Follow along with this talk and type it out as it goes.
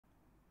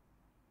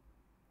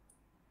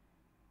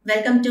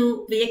Welcome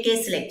to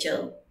VAK's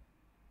lecture.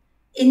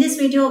 In this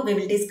video, we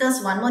will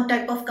discuss one more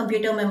type of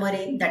computer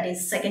memory, that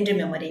is secondary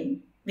memory.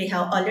 We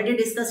have already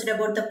discussed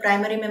about the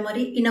primary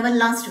memory in our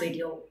last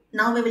video.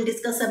 Now we will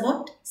discuss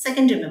about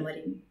secondary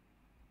memory.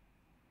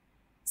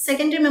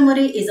 Secondary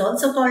memory is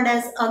also called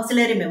as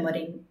auxiliary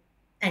memory.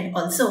 And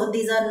also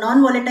these are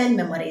non-volatile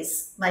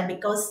memories. Why?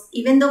 Because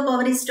even though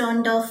power is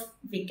turned off,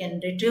 we can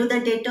retrieve the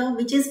data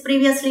which is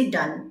previously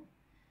done.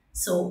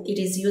 So it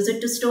is used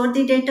to store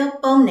the data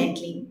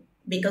permanently.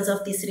 Because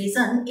of this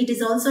reason, it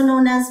is also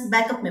known as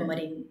backup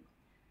memory.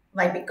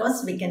 Why?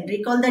 Because we can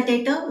recall the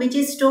data which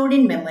is stored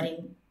in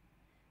memory.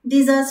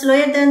 These are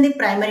slower than the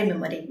primary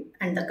memory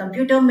and the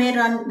computer may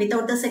run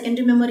without the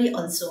secondary memory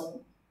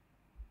also.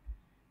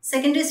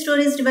 Secondary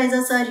storage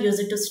devices are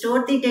used to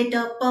store the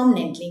data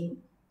permanently.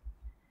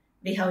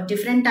 We have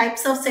different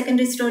types of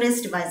secondary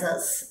storage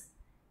devices.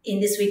 In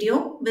this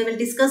video, we will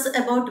discuss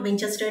about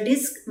Winchester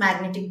disk,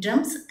 magnetic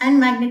drums and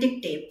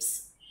magnetic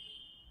tapes.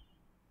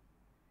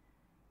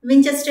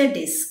 Winchester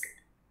disk.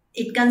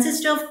 It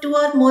consists of two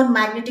or more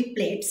magnetic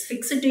plates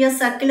fixed to a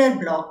circular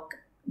block.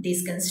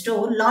 These can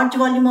store large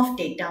volume of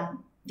data.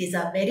 These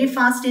are very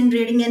fast in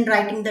reading and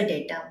writing the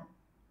data.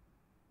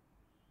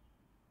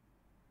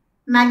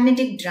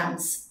 Magnetic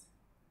drums.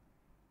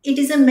 It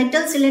is a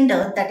metal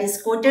cylinder that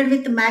is coated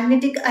with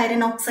magnetic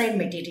iron oxide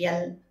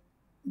material.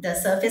 The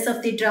surface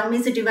of the drum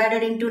is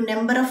divided into a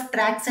number of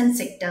tracks and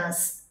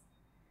sectors.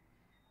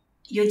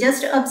 You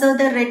just observe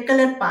the red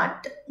color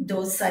part.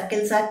 Those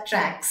circles are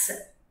tracks.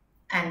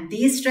 And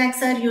these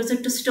tracks are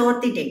used to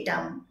store the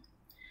data.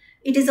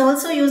 It is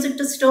also used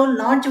to store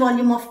large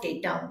volume of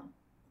data.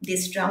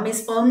 This drum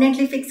is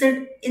permanently fixed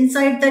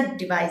inside the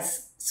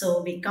device,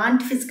 so we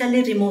can't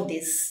physically remove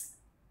this.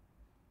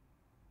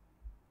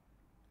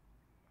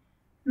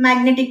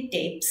 Magnetic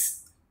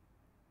tapes.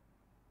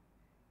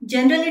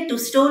 Generally, to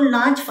store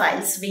large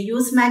files, we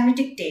use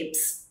magnetic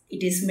tapes.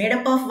 It is made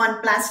up of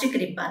one plastic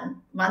ribbon.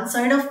 One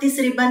side of this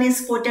ribbon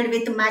is coated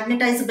with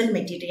magnetizable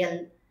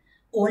material.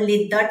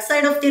 Only that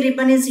side of the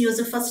ribbon is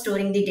used for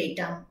storing the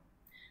data.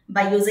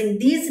 By using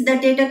these, the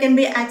data can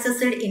be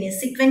accessed in a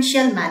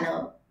sequential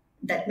manner.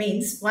 That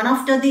means one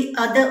after the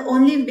other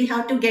only we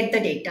have to get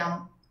the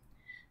data.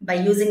 By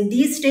using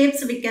these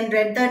tapes, we can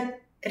read the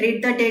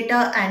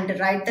data and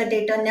write the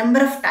data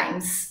number of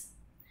times.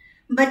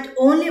 But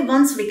only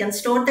once we can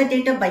store the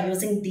data by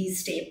using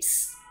these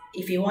tapes.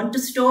 If you want to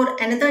store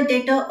another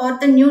data or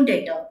the new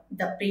data,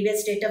 the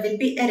previous data will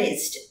be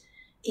erased.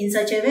 In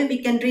such a way,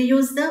 we can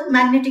reuse the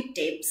magnetic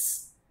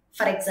tapes.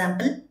 For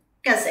example,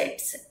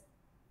 cassettes.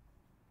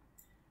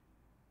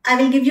 I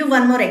will give you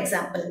one more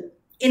example.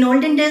 In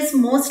olden days,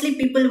 mostly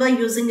people were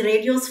using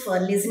radios for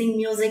listening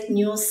music,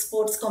 news,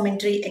 sports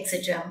commentary,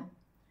 etc.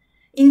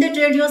 In the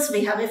radios,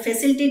 we have a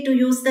facility to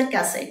use the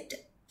cassette.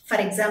 For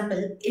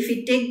example, if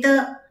we take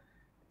the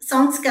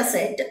songs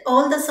cassette,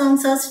 all the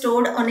songs are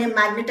stored on a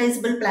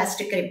magnetizable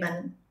plastic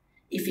ribbon.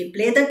 If we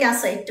play the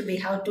cassette, we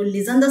have to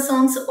listen the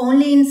songs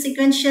only in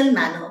sequential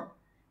manner.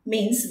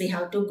 Means we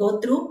have to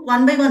go through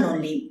one by one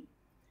only.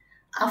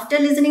 After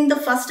listening the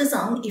first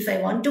song, if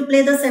I want to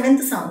play the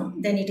seventh song,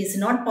 then it is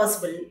not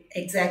possible.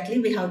 Exactly,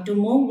 we have to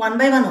move one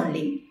by one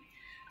only.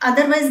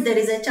 Otherwise, there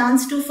is a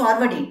chance to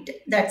forward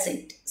it. That's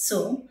it.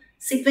 So,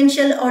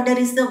 sequential order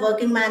is the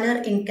working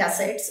manner in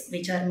cassettes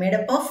which are made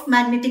up of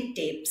magnetic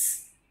tapes.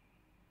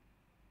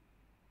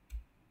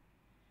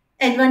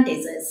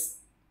 Advantages.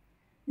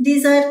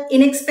 These are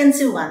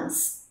inexpensive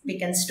ones. We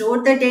can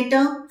store the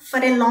data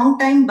for a long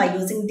time by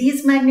using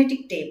these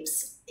magnetic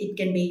tapes. It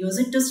can be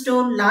used to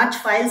store large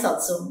files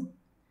also.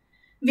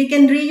 We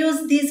can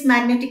reuse these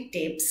magnetic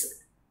tapes.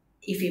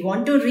 If we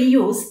want to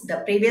reuse, the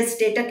previous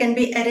data can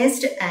be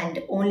erased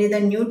and only the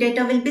new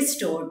data will be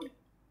stored.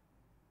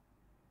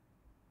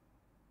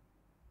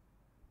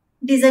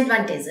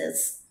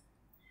 Disadvantages.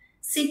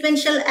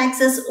 Sequential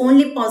access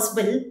only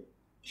possible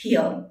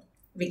here.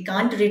 We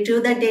can't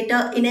retrieve the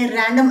data in a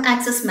random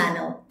access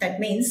manner. That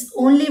means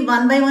only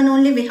one by one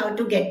only we have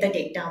to get the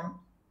data.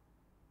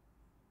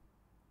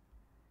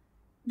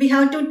 We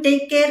have to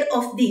take care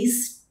of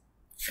these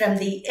from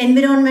the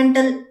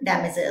environmental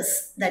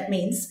damages. That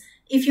means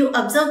if you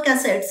observe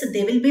cassettes,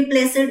 they will be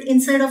placed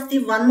inside of the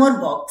one more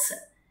box.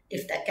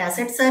 If the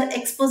cassettes are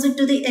exposed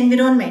to the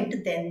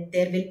environment, then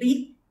there will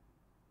be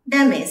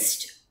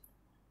damaged.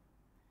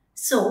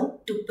 So,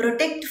 to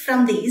protect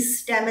from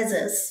these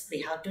damages,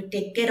 we have to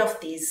take care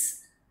of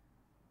these.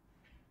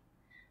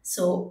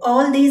 So,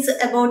 all these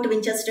about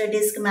Winchester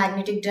disk,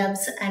 magnetic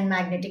drums and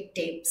magnetic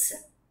tapes.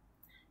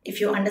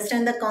 If you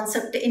understand the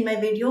concept in my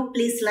video,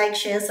 please like,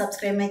 share,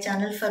 subscribe my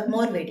channel for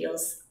more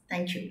videos.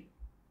 Thank you.